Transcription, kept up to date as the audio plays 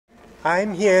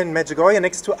I'm here in Medjugorje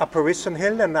next to Apparition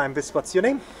Hill, and I'm with, what's your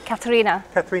name? Katherina.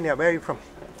 Katherina, where are you from?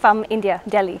 From India,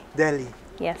 Delhi. Delhi.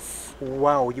 Yes.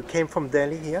 Wow, you came from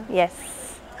Delhi here?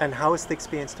 Yes. And how is the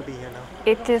experience to be here now?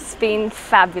 It has been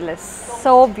fabulous.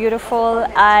 So beautiful.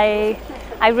 I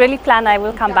really plan I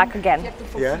will come back again.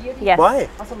 Yeah? Yes. Why?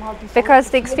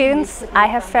 Because the experience, I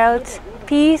have felt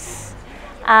peace,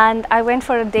 and I went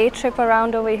for a day trip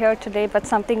around over here today, but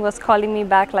something was calling me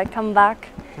back, like, come back.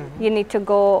 You need to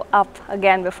go up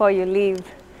again before you leave.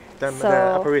 The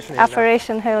Apparition Hill.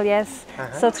 Apparition Hill, yes.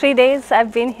 So 3 days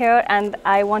I've been here, and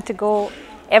I want to go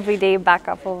every day back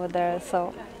up over there.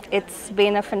 So it's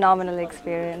been a phenomenal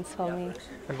experience for me.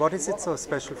 And what is it so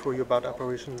special for you about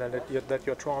Apparition that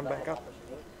you're drawn back up?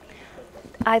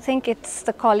 I think it's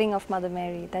the calling of Mother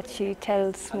Mary, that she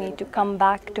tells me to come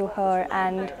back to her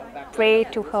and pray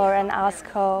to her and ask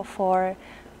her for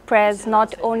prayers,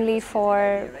 not only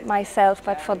for myself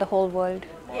but for the whole world.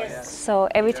 So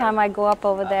every time I go up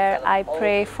over there, I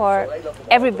pray for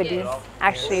everybody,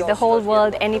 actually, the whole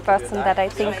world, any person that I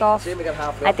think of.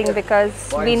 I think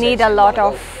because we need a lot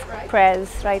of prayers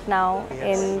right now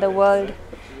in the world,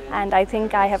 and I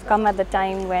think I have come at the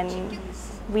time when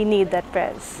we need that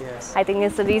prayers. Yes. I think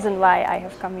it's the reason why I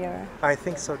have come here. I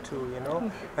think so too, you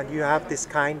know. And you have these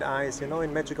kind eyes, you know.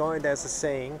 In Medjugorje there's a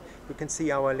saying, you can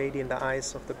see Our Lady in the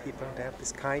eyes of the people. They have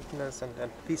this kindness and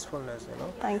peacefulness, you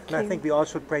know. Thank you. And I think we all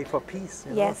should pray for peace,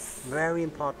 you know. Very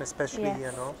important, especially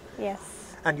here, you know.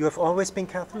 Yes. And you have always been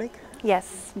Catholic?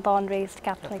 Yes, born, raised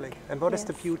Catholic. And what is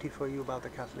the beauty for you about the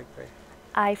Catholic faith?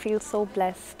 I feel so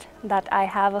blessed that I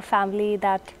have a family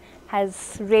that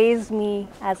has raised me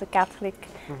as a Catholic,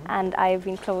 and I've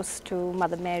been close to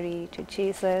Mother Mary, to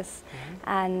Jesus,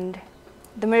 and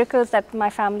the miracles that my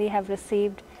family have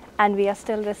received and we are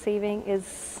still receiving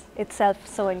is itself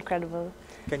so incredible.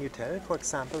 Can you tell, for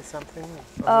example, something?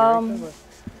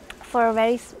 For a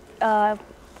very,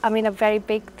 a very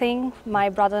big thing, my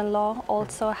brother-in-law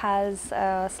also has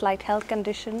a slight health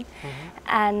condition,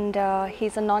 and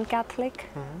he's a non-Catholic.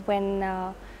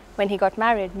 When he got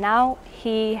married, now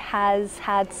he has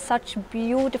had such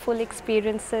beautiful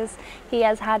experiences. He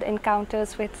has had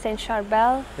encounters with Saint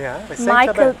Charbel,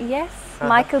 Michael,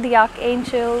 Michael the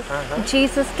Archangel.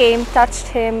 Jesus came, touched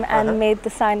him, and made the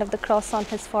sign of the cross on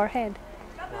his forehead.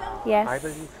 Yes. I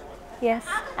believe. Yes,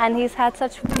 and he's had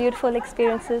such beautiful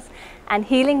experiences, and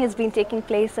healing has been taking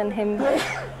place in him.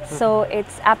 So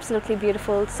it's absolutely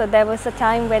beautiful. So there was a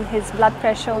time when his blood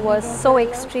pressure was so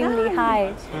extremely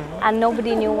high, and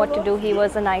nobody knew what to do. He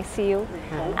was in ICU,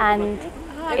 and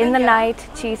in the night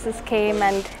Jesus came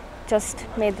and just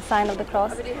made the sign of the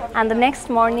cross, and the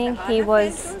next morning he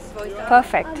was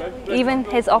perfect. Even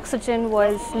his oxygen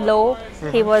was low.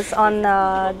 He was on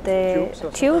the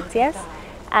tubes, yes.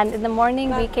 And in the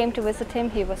morning we came to visit him,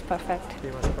 he was perfect.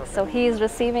 So he is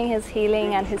receiving his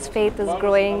healing, and his faith is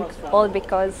growing, all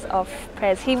because of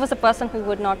prayers. He was a person who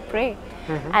would not pray,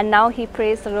 and now he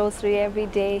prays the rosary every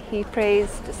day. He prays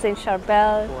Saint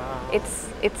Charbel.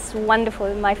 It's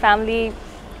wonderful. My family,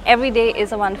 every day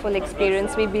is a wonderful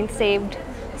experience. We've been saved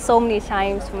so many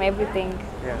times from everything.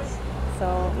 Yes.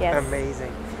 So yes.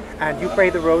 Amazing. And you pray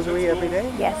the rosary every day?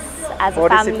 Yes, as a family.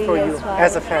 What is it for you? As well.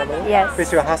 As a family? Yes.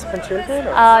 With your husband, children?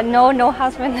 Or? No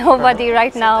husband, nobody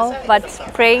right now, but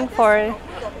praying for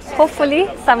hopefully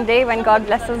someday when God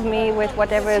blesses me with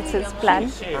whatever is His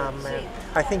plan. Amen.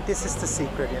 I think this is the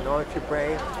secret, you know, if you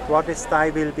pray, what is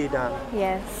thy will be done.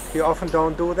 Yes. We often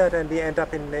don't do that, and we end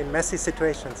up in messy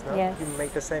situations, no? Yes. You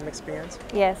make the same experience?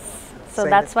 Yes. So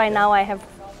that's why now I have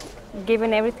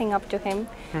given everything up to Him.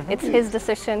 It's His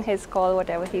decision, His call,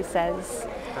 whatever He says.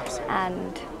 Absolutely.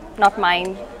 And not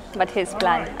mine, but His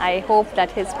plan. I hope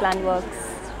that His plan works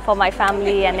for my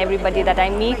family and everybody that I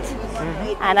meet.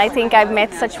 And I think I've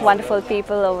met such wonderful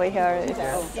people over here.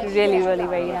 It's really, really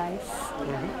very nice.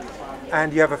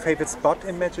 And you have a favorite spot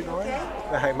in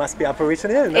Medjugorje? It must be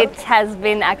Apparition Hill, no? It has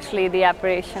been actually the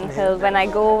Apparition Hill. When I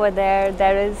go over there,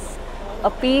 there is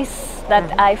a peace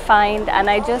that I find, and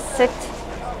I just sit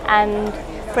and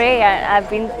pray. I've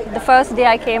been, the first day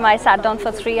I came, I sat down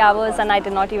for 3 hours, and I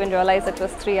did not even realize it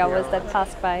was 3 hours that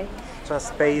passed by.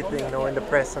 Just bathing, you know, in the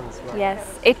presence. Right?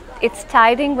 Yes, it's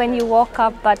tiring when you walk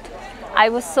up, but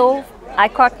I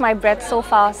caught my breath so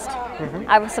fast.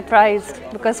 I was surprised,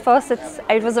 because first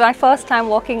it was my first time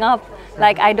walking up.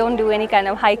 Like, I don't do any kind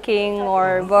of hiking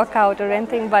or workout or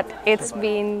anything, but it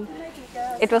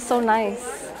was so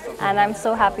nice, and I'm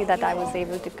so happy that I was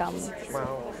able to come.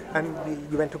 Wow. And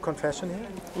you went to confession here?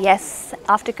 Yes,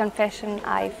 after confession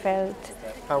I felt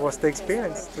How was the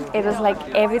experience? It was like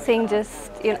everything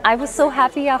just, I was so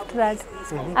happy after that.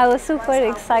 I was super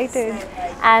excited,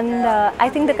 and I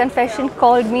think the confession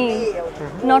called me,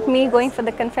 not me going for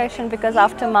the confession, because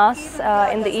after Mass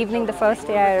in the evening, the first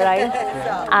day I arrived,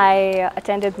 I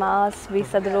attended Mass, we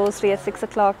said the rosary at 6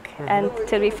 o'clock and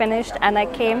till we finished, and I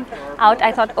came out,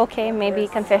 I thought, okay, maybe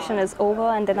confession is over,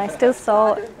 and then I still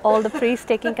saw all the priests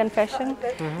taking confession,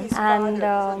 and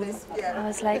I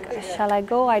was like, shall I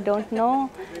go? I don't know,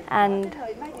 and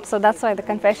so that's why the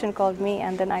confession called me,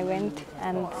 and then I went,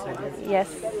 and yes.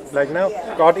 Like now,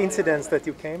 God incidents that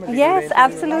you came? And Yes,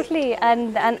 absolutely,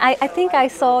 and I think I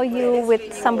saw you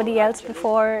with somebody else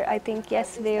before, I think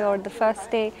yesterday or the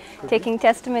first day, taking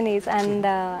testimonies, and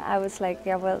I was like,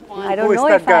 yeah, well, I don't know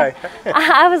if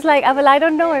I was like, well, I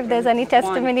don't know if there's any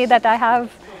testimony that I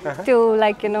have to,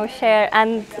 like, share,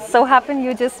 and so happened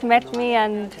you just met me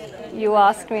and you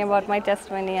asked me about my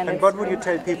testimony. And what would you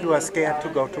tell people who are scared to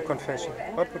go to confession?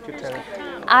 What would you tell them?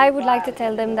 I would like to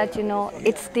tell them that,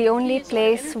 it's the only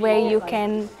place where you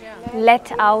can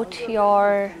let out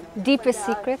your deepest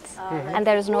secrets, and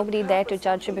there is nobody there to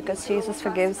judge you, because Jesus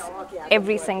forgives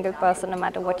every single person, no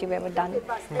matter what you've ever done.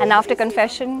 And after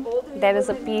confession, there is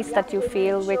a peace that you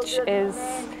feel, which is,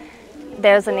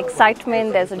 there's an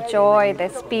excitement, there's a joy,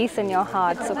 there's peace in your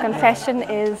heart. So confession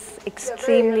is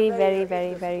extremely, very,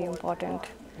 very, very important.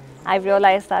 I've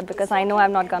realized that, because I know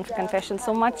I've not gone for confession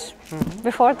so much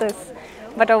before this,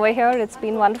 but over here it's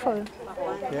been wonderful.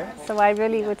 Yeah. So I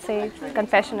really would say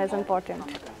confession is important.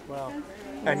 Wow.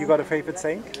 And you got a favorite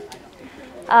saint?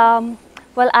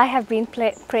 Well, I have been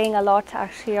praying a lot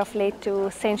actually of late to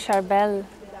Saint Charbel.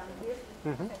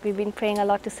 We've been praying a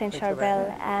lot to Saint Charbel,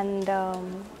 and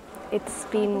it's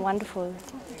been wonderful.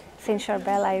 Saint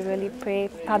Charbel, I really pray.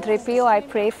 Padre Pio, I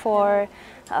pray for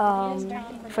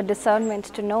discernment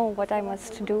to know what I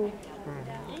must do.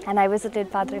 And I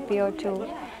visited Padre Pio too.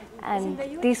 And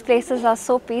these places are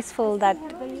so peaceful that,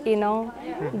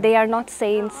 they are not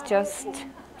saints just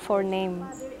for name.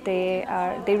 They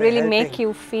really make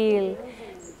you feel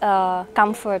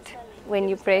comfort when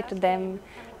you pray to them,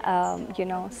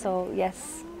 so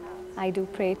yes. I do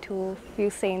pray to few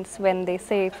saints when they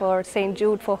say for St.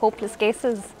 Jude for hopeless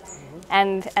cases,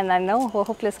 and I know for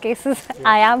hopeless cases,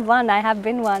 I am one, I have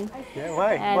been one. Yeah,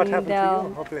 why? And what happened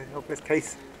to you? Hopeless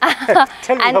case?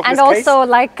 Tell me, and also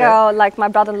case. Like my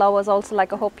brother-in-law was also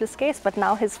like a hopeless case, but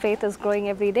now his faith is growing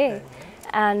every day.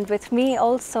 And with me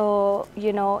also,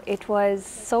 it was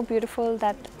so beautiful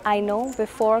that I know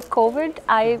before COVID,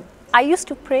 I used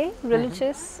to pray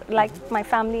religious, like my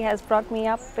family has brought me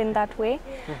up in that way,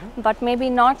 but maybe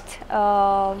not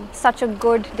such a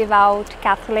good, devout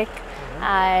Catholic,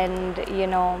 and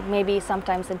maybe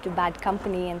sometimes into bad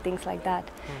company and things like that.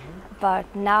 But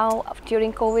now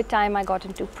during COVID time I got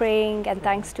into praying, and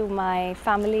thanks to my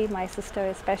family, my sister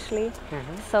especially.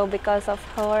 So because of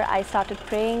her I started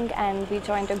praying, and we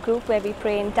joined a group where we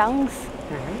pray in tongues.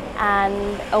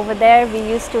 And over there we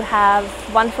used to have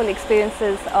wonderful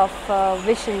experiences of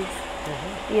visions,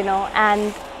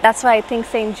 and that's why I think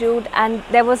St. Jude. And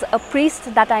there was a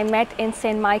priest that I met in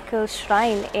St. Michael's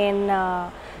shrine in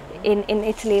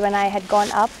Italy when I had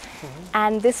gone up.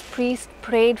 And this priest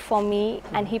prayed for me,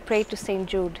 and he prayed to St.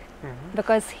 Jude,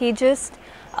 because he just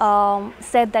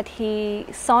said that he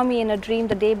saw me in a dream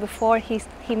the day before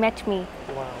he met me.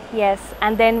 Wow. Yes,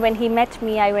 and then when he met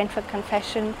me, I went for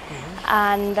confession,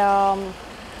 and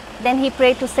then he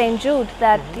prayed to St. Jude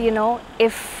that,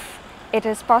 if it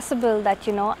is possible that,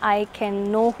 I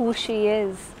can know who she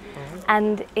is.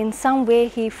 And in some way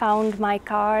he found my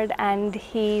card, and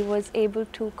he was able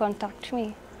to contact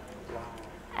me.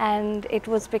 And it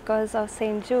was because of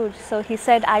St. Jude. So he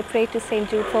said, I pray to St.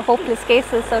 Jude for hopeless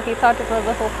cases. So he thought it was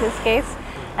a hopeless case.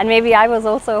 And maybe I was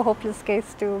also a hopeless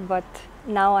case too, but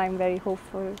now I'm very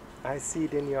hopeful. I see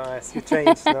it in your eyes. You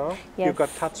changed, no? Yes. You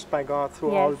got touched by God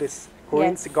through Yes. all this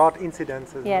Yes. God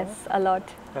incidences. Yes, no? a lot.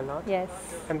 A lot? Yes.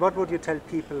 And what would you tell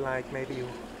people like maybe you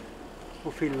who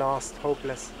feel lost,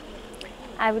 hopeless?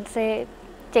 I would say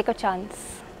take a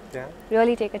chance. Yeah.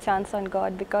 Really take a chance on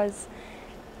God, because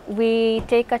we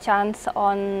take a chance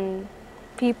on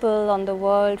people, on the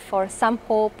world for some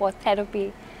hope or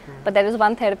therapy, but there is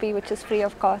one therapy which is free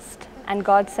of cost, and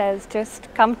God says, just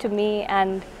come to me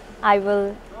and I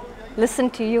will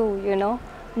listen to you,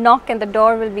 knock and the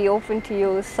door will be open to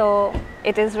you. So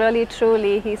it is really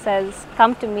truly, he says,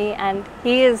 come to me, and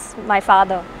he is my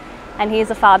father, and he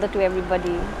is a father to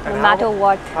everybody, no matter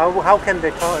what. How can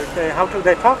they talk? How do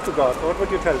they talk to God? What would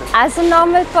you tell them? As a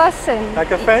normal person.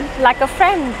 Like a friend? Like a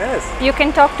friend. Yes. You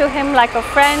can talk to him like a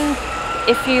friend.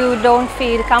 If you don't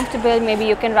feel comfortable, maybe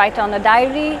you can write on a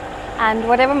diary and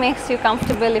whatever makes you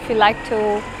comfortable. If you like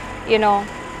to, you know,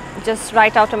 just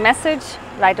write out a message,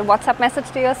 write a WhatsApp message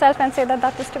to yourself and say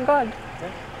that is to God.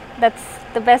 Yeah. That's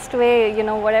the best way, you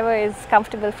know, whatever is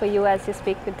comfortable for you as you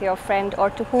speak with your friend or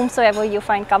to whomsoever you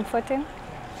find comfort in.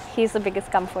 He's the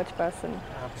biggest comfort person.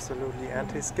 Absolutely, and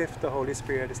His gift, the Holy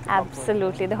Spirit, is the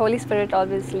Absolutely, the Holy Spirit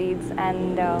always leads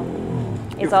and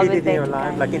you is always feel it in there your to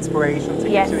life, guide. like inspiration.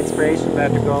 It Yes. gives you inspiration where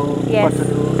to go, Yes, what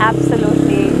to do.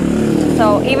 absolutely.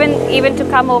 So even to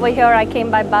come over here, I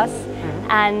came by bus,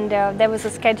 and there was a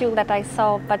schedule that I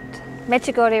saw, but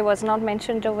Medjugorje was not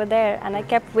mentioned over there, and I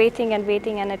kept waiting and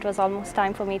waiting, and it was almost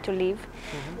time for me to leave.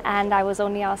 And I was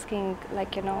only asking,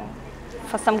 like, you know,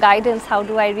 for some guidance, how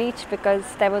do I reach, because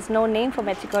there was no name for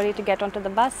Medjugorje to get onto the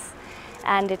bus.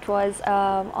 And it was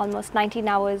almost 19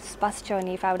 hours bus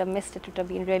journey. If I would have missed it, it would have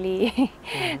been really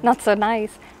not so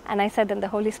nice. And I said, then the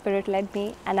Holy Spirit led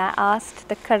me, and I asked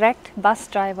the correct bus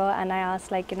driver, and I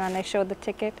asked, like, you know, and I showed the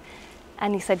ticket,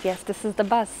 and he said, yes, this is the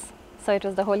bus. So it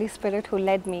was the Holy Spirit who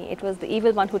led me. It was the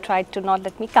evil one who tried to not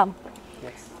let me come.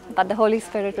 Yes. But the Holy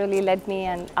Spirit really led me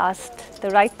and asked the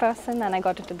right person, and I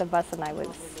got into the bus,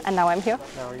 and now I'm here.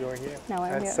 Now you're here. Now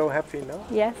I'm here. So happy, no?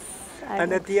 Yes.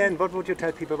 And at the end, what would you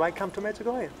tell people? Why come to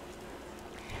Medjugorje?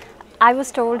 I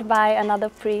was told by another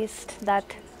priest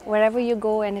that wherever you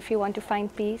go and if you want to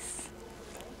find peace,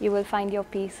 you will find your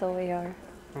peace over here.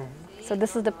 So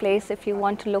this is the place if you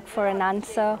want to look for an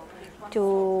answer,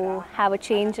 to have a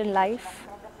change in life.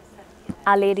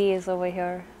 Our Lady is over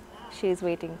here. She is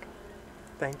waiting.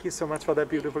 Thank you so much for that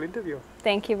beautiful interview.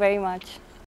 Thank you very much.